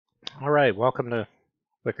All right, welcome to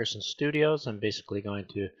Wickerson Studios. I'm basically going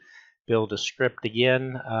to build a script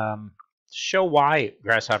again to show why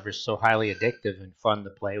Grasshopper is so highly addictive and fun to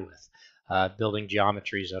play with, building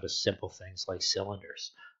geometries out of simple things like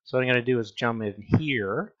cylinders. So what I'm going to do is jump in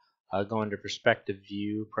here, go into perspective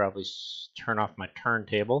view, probably turn off my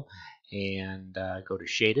turntable, and go to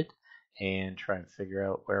shaded, and try and figure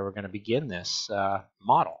out where we're going to begin this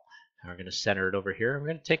model. And we're going to center it over here. I'm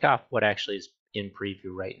going to take off what actually is in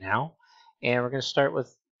preview right now, and we're going to start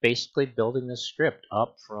with basically building this script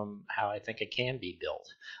up from how I think it can be built.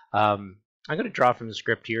 I'm going to draw from the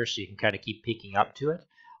script here so you can kind of keep peeking up to it,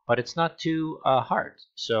 but it's not too hard.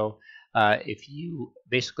 So if you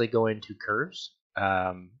basically go into curves,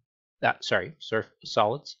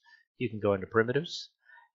 solids, you can go into primitives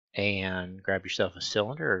and grab yourself a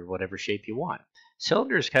cylinder or whatever shape you want.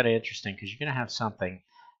 Cylinder is kind of interesting because you're going to have something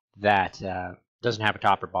that doesn't have a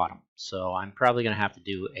top or bottom. So I'm probably going to have to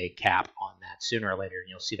do a cap on that sooner or later, and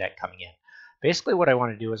you'll see that coming in. Basically what I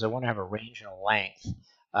want to do is I want to have a range and a length,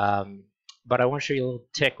 but I want to show you a little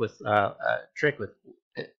trick with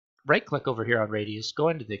right click over here on radius, go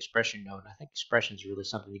into the expression node. I think expression is really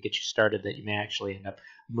something to get you started that you may actually end up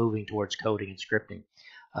moving towards coding and scripting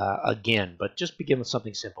again, but just begin with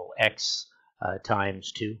something simple, x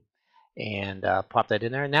times 2. And pop that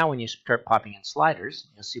in there. And now when you start popping in sliders,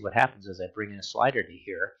 you'll see what happens as I bring in a slider to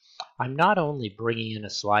here. I'm not only bringing in a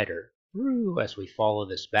slider as we follow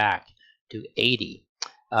this back to 80,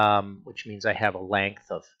 which means I have a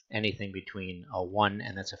length of anything between a 1,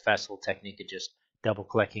 and that's a fast little technique of just double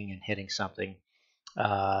clicking and hitting something.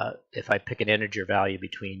 If I pick an integer value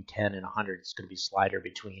between 10 and 100, it's going to be slider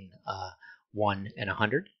between 1 and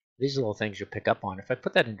 100. These are little things you'll pick up on. If I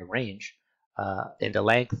put that into range, into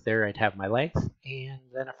length there, I'd have my length, and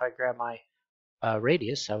then if I grab my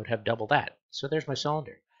radius, I would have double that. So there's my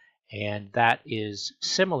cylinder, and that is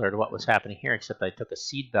similar to what was happening here, except I took a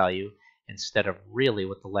seed value instead of really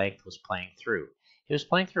what the length was playing through. It was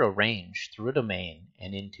playing through a range, through a domain,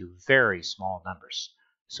 and into very small numbers.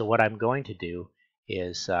 So what I'm going to do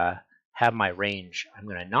is have my range. I'm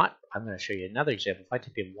going to show you another example. If I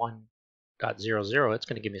type in 1.00, it's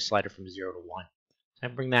going to give me a slider from 0 to 1. So I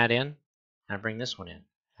bring that in. I bring this one in,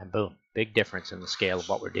 and boom, big difference in the scale of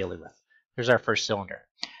what we're dealing with. There's our first cylinder.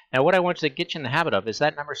 Now what I want you to get you in the habit of is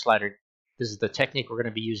that number slider. This is the technique we're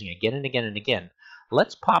going to be using again and again and again.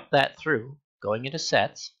 Let's pop that through, going into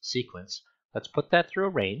sets, sequence. Let's put that through a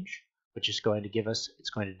range, which is going to give us, it's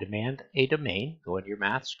going to demand a domain. Go into your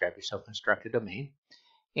maths, grab yourself construct a domain.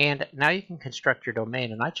 And now you can construct your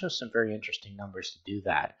domain, and I chose some very interesting numbers to do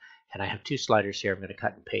that. And I have two sliders here I'm going to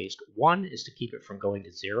cut and paste. One is to keep it from going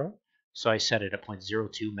to 0. So I set it at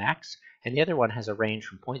 0.02 max, and the other one has a range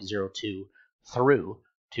from 0.02 through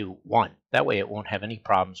to 1. That way it won't have any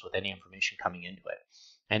problems with any information coming into it.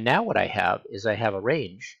 And now what I have is I have a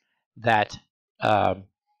range that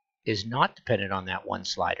is not dependent on that one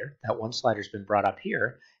slider. That one slider has been brought up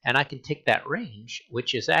here, and I can take that range,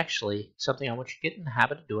 which is actually something I want you to get in the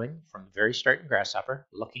habit of doing from the very start in Grasshopper,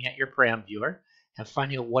 looking at your param viewer and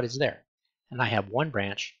finding out what is there. And I have one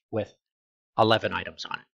branch with 11 items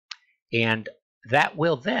on it. And that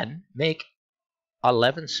will then make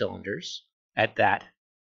 11 cylinders at that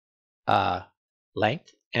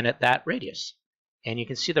length and at that radius. And you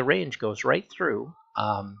can see the range goes right through,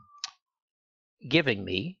 giving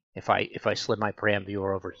me, if I slid my param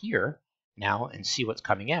viewer over here now and see what's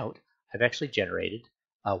coming out, I've actually generated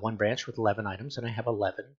one branch with 11 items, and I have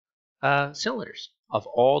 11 cylinders of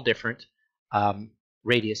all different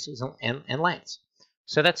radiuses and lengths.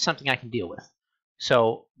 So that's something I can deal with.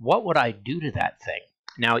 So what would I do to that thing?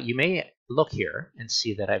 Now you may look here and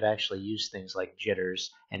see that I've actually used things like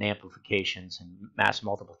jitters and amplifications and mass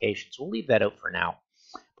multiplications. We'll leave that out for now.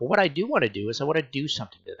 But what I do want to do is I want to do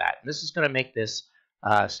something to that. And this is going to make this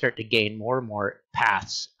start to gain more and more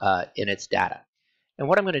paths in its data. And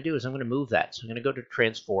what I'm going to do is I'm going to move that. So I'm going to go to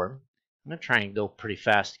transform. I'm going to try and go pretty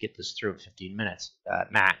fast to get this through in 15 minutes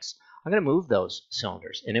max. I'm going to move those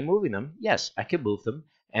cylinders. And in moving them, yes, I can move them.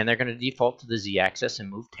 And they're going to default to the z-axis and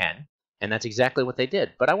move 10. And that's exactly what they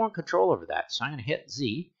did. But I want control over that. So I'm going to hit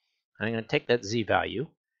z. And I'm going to take that z value.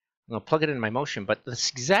 I'm going to plug it in my motion. But the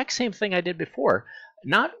exact same thing I did before,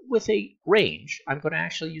 not with a range. I'm going to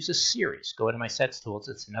actually use a series. Go into my sets tools.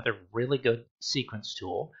 It's another really good sequence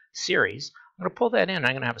tool. Series. I'm going to pull that in.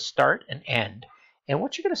 I'm going to have a start and end. And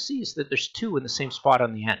what you're going to see is that there's two in the same spot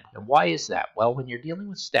on the end. And why is that? Well, when you're dealing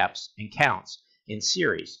with steps and counts in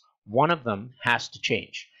series, one of them has to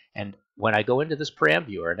change. And when I go into this param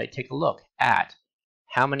viewer and I take a look at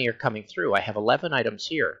how many are coming through, I have 11 items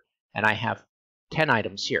here and I have 10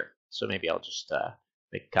 items here. So maybe I'll just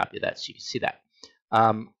make a copy of that so you can see that.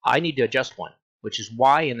 I need to adjust one, which is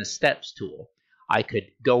why in the steps tool, I could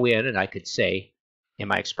go in and I could say in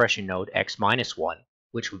my expression node x minus 1,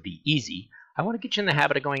 which would be easy. I want to get you in the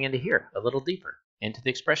habit of going into here a little deeper into the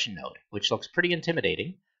expression node, which looks pretty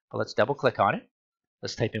intimidating, but let's double click on it.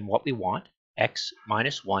 Let's type in what we want, x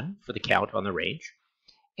minus 1 for the count on the range,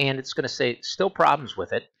 and it's going to say still problems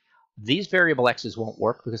with it. These variable x's won't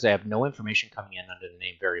work because I have no information coming in under the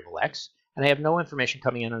name variable x, and I have no information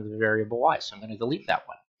coming in under the variable y, so I'm going to delete that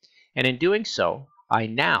one. And in doing so, I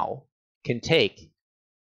now can take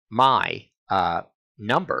my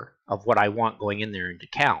number of what I want going in there into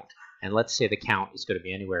count, and let's say the count is going to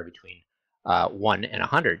be anywhere between 1 and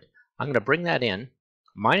 100. I'm going to bring that in,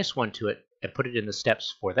 minus 1 to it, and put it in the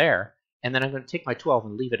steps for there, and then I'm going to take my 12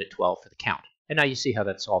 and leave it at 12 for the count. And now you see how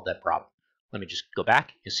that solved that problem. Let me just go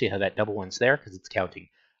back. You see how that double one's there because it's counting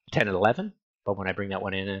 10 and 11, but when I bring that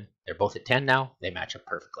one in, they're both at 10 now. They match up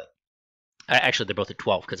perfectly. Actually, they're both at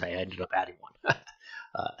 12 because I ended up adding one.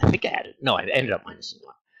 I think I added, no, I ended up minusing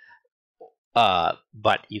one.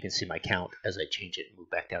 But you can see my count as I change it and move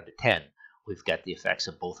back down to 10. We've got the effects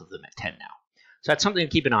of both of them at 10 now. So that's something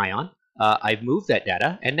to keep an eye on. I've moved that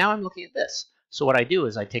data, and now I'm looking at this. So what I do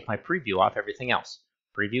is I take my preview off everything else.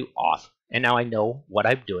 Preview off, and now I know what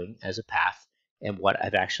I'm doing as a path and what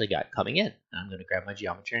I've actually got coming in. And I'm going to grab my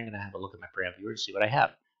geometry, and I'm going to have a look at my param viewer to see what I have.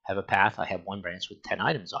 I have a path, I have one branch with 10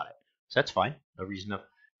 items on it. So that's fine, no reason to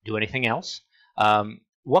do anything else.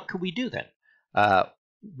 What could we do then?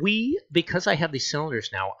 Because I have these cylinders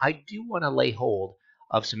now, I do want to lay hold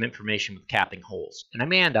of some information with capping holes. And I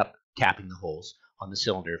may end up capping the holes on the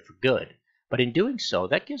cylinder for good. But in doing so,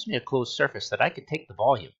 that gives me a closed surface that I could take the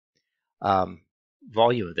volume of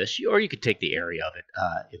this, or you could take the area of it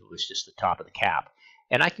if it was just the top of the cap.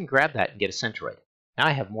 And I can grab that and get a centroid. Now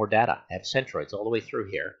I have more data. I have centroids all the way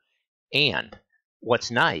through here. And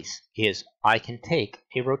what's nice is I can take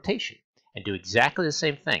a rotation and do exactly the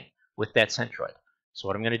same thing with that centroid. So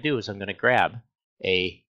what I'm going to do is I'm going to grab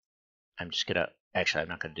I'm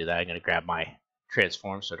not going to do that. I'm going to grab my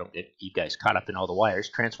transform so I don't get you guys caught up in all the wires.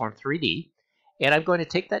 Transform 3D. And I'm going to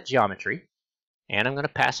take that geometry and I'm going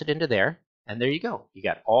to pass it into there. And there you go. You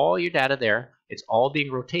got all your data there. It's all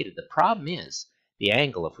being rotated. The problem is the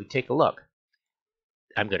angle. If we take a look,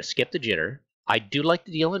 I'm going to skip the jitter. I do like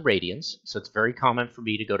to deal in radians, so it's very common for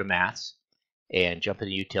me to go to maths and jump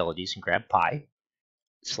into utilities and grab pi.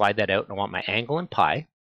 Slide that out, and I want my angle in pi.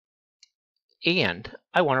 And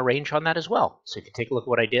I want a range on that as well. So if you take a look at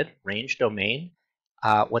what I did, range domain,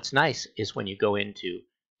 what's nice is when you go into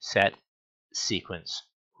set sequence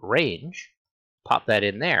range, pop that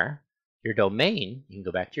in there, your domain, you can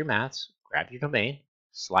go back to your maths, grab your domain,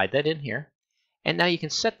 slide that in here, and now you can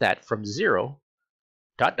set that from 0, ...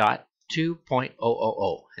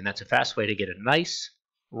 2.000, and that's a fast way to get a nice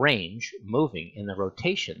range moving in the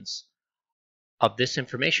rotations of this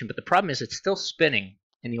information. But the problem is it's still spinning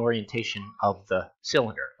in the orientation of the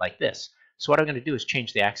cylinder like this. So what I'm going to do is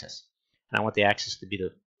change the axis, and I want the axis to be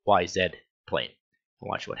the YZ plane. And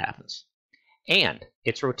watch what happens. And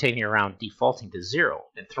it's rotating around, defaulting to 0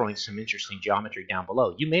 and throwing some interesting geometry down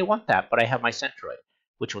below. You may want that, but I have my centroid,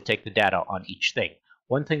 which will take the data on each thing.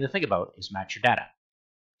 One thing to think about is match your data.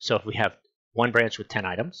 So if we have one branch with 10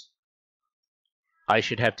 items, I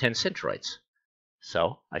should have 10 centroids.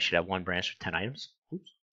 So I should have one branch with 10 items.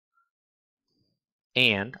 Oops.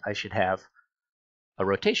 And I should have a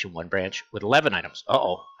rotation, one branch with 11 items.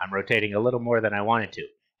 Uh-oh, I'm rotating a little more than I wanted to.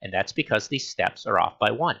 And that's because these steps are off by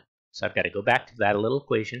 1. So I've got to go back to that little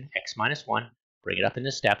equation, x minus 1, bring it up in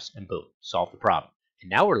the steps, and boom, solve the problem. And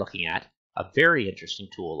now we're looking at a very interesting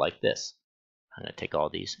tool like this. I'm going to take all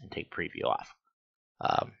these and take preview off.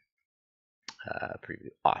 Preview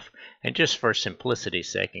off. And just for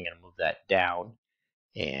simplicity's sake, I'm going to move that down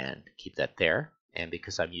and keep that there. And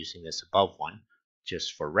because I'm using this above 1,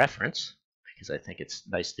 just for reference, because I think it's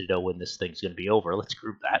nice to know when this thing's going to be over, let's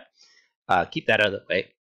group that. Keep that out of the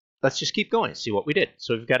way. Let's just keep going and see what we did.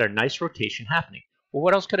 So we've got a nice rotation happening. Well,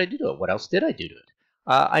 what else could I do to it? What else did I do to it?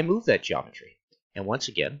 I moved that geometry. And once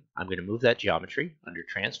again, I'm going to move that geometry under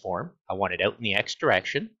transform. I want it out in the X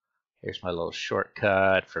direction. Here's my little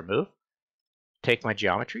shortcut for move. Take my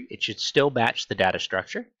geometry. It should still match the data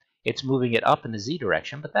structure. It's moving it up in the Z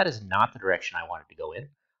direction, but that is not the direction I want it to go in.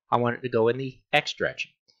 I want it to go in the X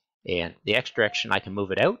direction. And the X direction, I can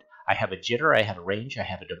move it out. I have a jitter, I have a range, I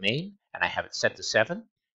have a domain, and I have it set to 7.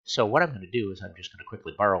 So what I'm going to do is I'm just going to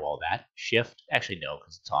quickly borrow all that. Shift, actually no,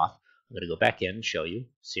 because it's off. I'm going to go back in and show you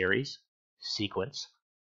series, sequence,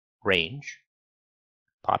 range.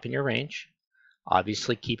 Pop in your range.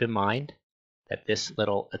 Obviously keep in mind that this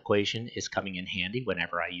little equation is coming in handy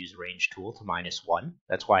whenever I use range tool to -1.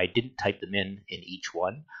 That's why I didn't type them in each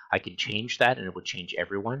one. I can change that and it would change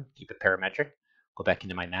every one. Keep it parametric. Go back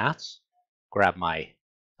into my maths. Grab my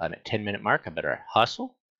 10-minute mark. I better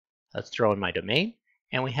hustle. Let's throw in my domain.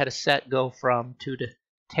 And we had a set go from 2 to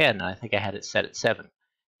 10. I think I had it set at 7.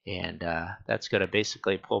 And that's going to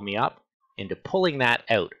basically pull me up into pulling that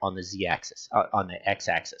out on the z-axis, on the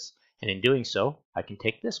x-axis. And in doing so, I can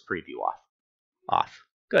take this preview off.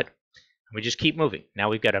 Good. And we just keep moving. Now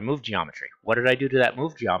we've got a move geometry. What did I do to that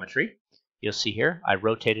move geometry? You'll see here, I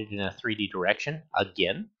rotated in a 3D direction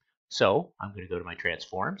again. So I'm going to go to my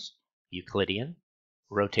transforms, Euclidean,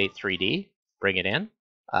 rotate 3D, bring it in.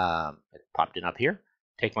 It popped in up here.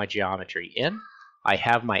 Take my geometry in. I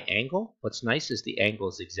have my angle. What's nice is the angle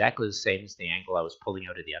is exactly the same as the angle I was pulling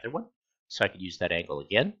out of the other one. So I could use that angle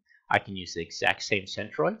again. I can use the exact same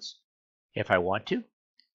centroids if I want to.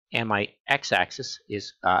 And my x-axis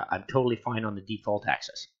is, I'm totally fine on the default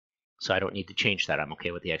axis. So I don't need to change that. I'm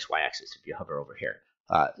okay with the xy axis if you hover over here.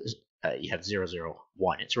 You have 0, 0,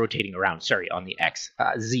 1. It's rotating around, sorry, on the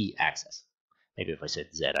z axis. Maybe if I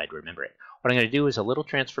said z, I'd remember it. What I'm going to do is a little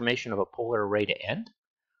transformation of a polar array to end.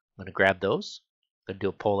 I'm going to grab those. I'm going to do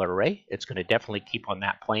a polar array. It's going to definitely keep on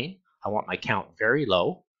that plane. I want my count very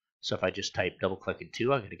low. So if I just type double-click in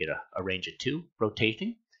 2, I'm going to get a range of 2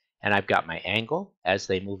 rotating. And I've got my angle as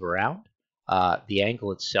they move around. The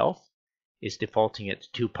angle itself is defaulting it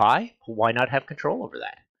to 2 pi. Why not have control over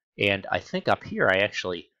that? And I think up here I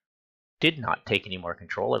actually did not take any more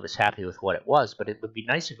control. I was happy with what it was, but it would be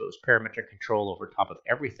nice if it was parametric control over top of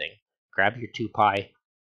everything. Grab your 2 pi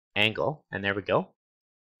angle, and there we go.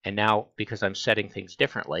 And now, because I'm setting things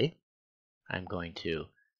differently, I'm going to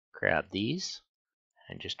grab these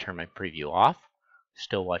and just turn my preview off.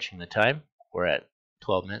 Still watching the time. We're at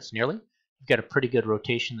 12 minutes nearly. You've got a pretty good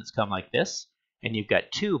rotation that's come like this, and you've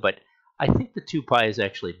got 2, but I think the 2 pi is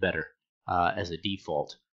actually better as a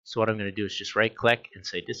default. So what I'm going to do is just right click and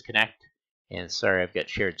say disconnect. And sorry, I've got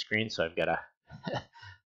shared screen, so I've got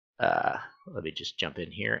to let me just jump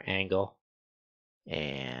in here, angle,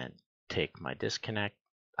 and take my disconnect,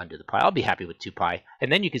 undo the pi. I'll be happy with 2 pi,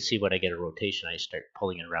 and then you can see when I get a rotation, I start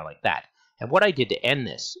pulling it around like that. And what I did to end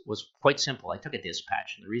this was quite simple. I took a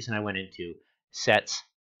dispatch, and the reason I went into sets,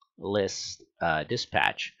 list,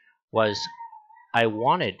 dispatch was I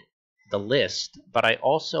wanted the list, but I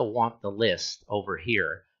also want the list over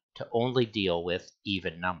here to only deal with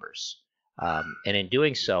even numbers. And in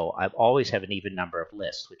doing so, I always have an even number of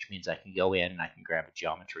lists, which means I can go in and I can grab a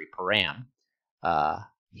geometry param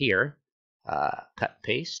here, cut and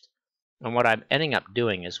paste. And what I'm ending up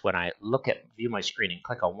doing is when I view my screen and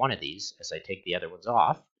click on one of these, as I take the other ones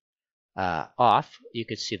off, you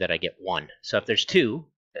can see that I get 1. So if there's 2,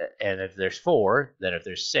 and if there's 4, then if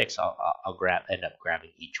there's 6, I'll end up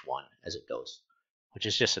grabbing each one as it goes, which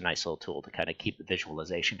is just a nice little tool to kind of keep the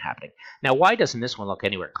visualization happening. Now, why doesn't this one look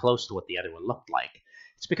anywhere close to what the other one looked like?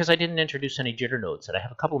 It's because I didn't introduce any jitter nodes, and I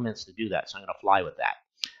have a couple minutes to do that, so I'm going to fly with that.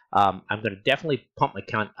 I'm going to definitely pump my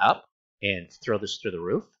count up and throw this through the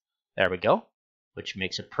roof. There we go, which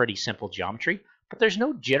makes a pretty simple geometry. But there's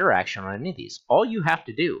no jitter action on any of these. All you have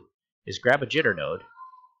to do is grab a jitter node,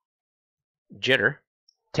 jitter,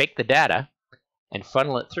 take the data, and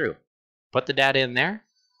funnel it through. Put the data in there,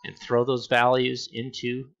 and throw those values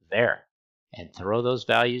into there, and throw those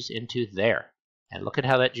values into there. And look at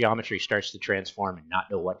how that geometry starts to transform and not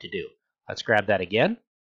know what to do. Let's grab that again.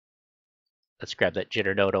 Let's grab that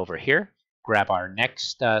jitter node over here. Grab our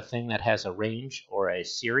next thing that has a range or a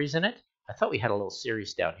series in it. I thought we had a little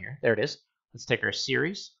series down here. There it is. Let's take our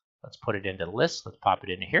series. Let's put it into the list. Let's pop it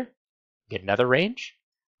into here. Get another range.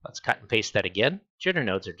 Let's cut and paste that again. Jitter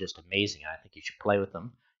nodes are just amazing. I think you should play with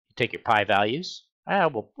them. You take your pi values.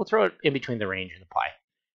 We'll throw it in between the range and the pi.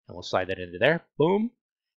 And we'll slide that into there. Boom.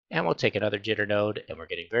 And we'll take another jitter node, and we're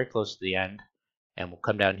getting very close to the end. And we'll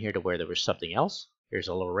come down here to where there was something else. Here's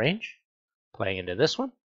a little range. Playing into this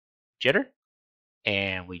one. Jitter.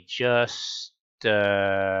 And we just neaten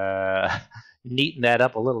that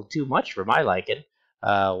up a little too much for my liking.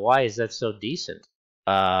 Why is that so decent?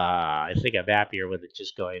 I think I'm happier with it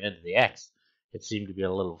just going into the X. It seemed to be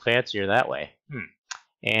a little fancier that way.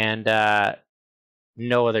 And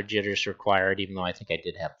no other jitters required, even though I think I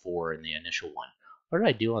did have 4 in the initial one. What did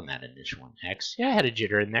I do on that initial one? X? Yeah, I had a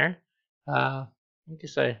jitter in there. I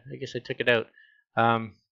guess I took it out.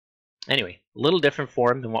 Anyway, a little different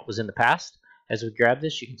form than what was in the past. As we grab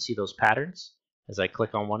this, you can see those patterns as I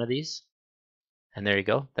click on one of these. And there you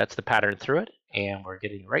go. That's the pattern through it. And we're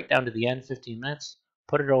getting right down to the end, 15 minutes.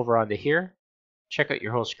 Put it over onto here. Check out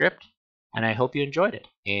your whole script. And I hope you enjoyed it.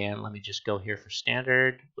 And let me just go here for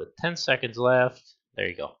standard with 10 seconds left. There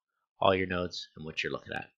you go. All your nodes and what you're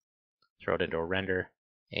looking at. Throw it into a render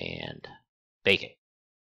and bake it.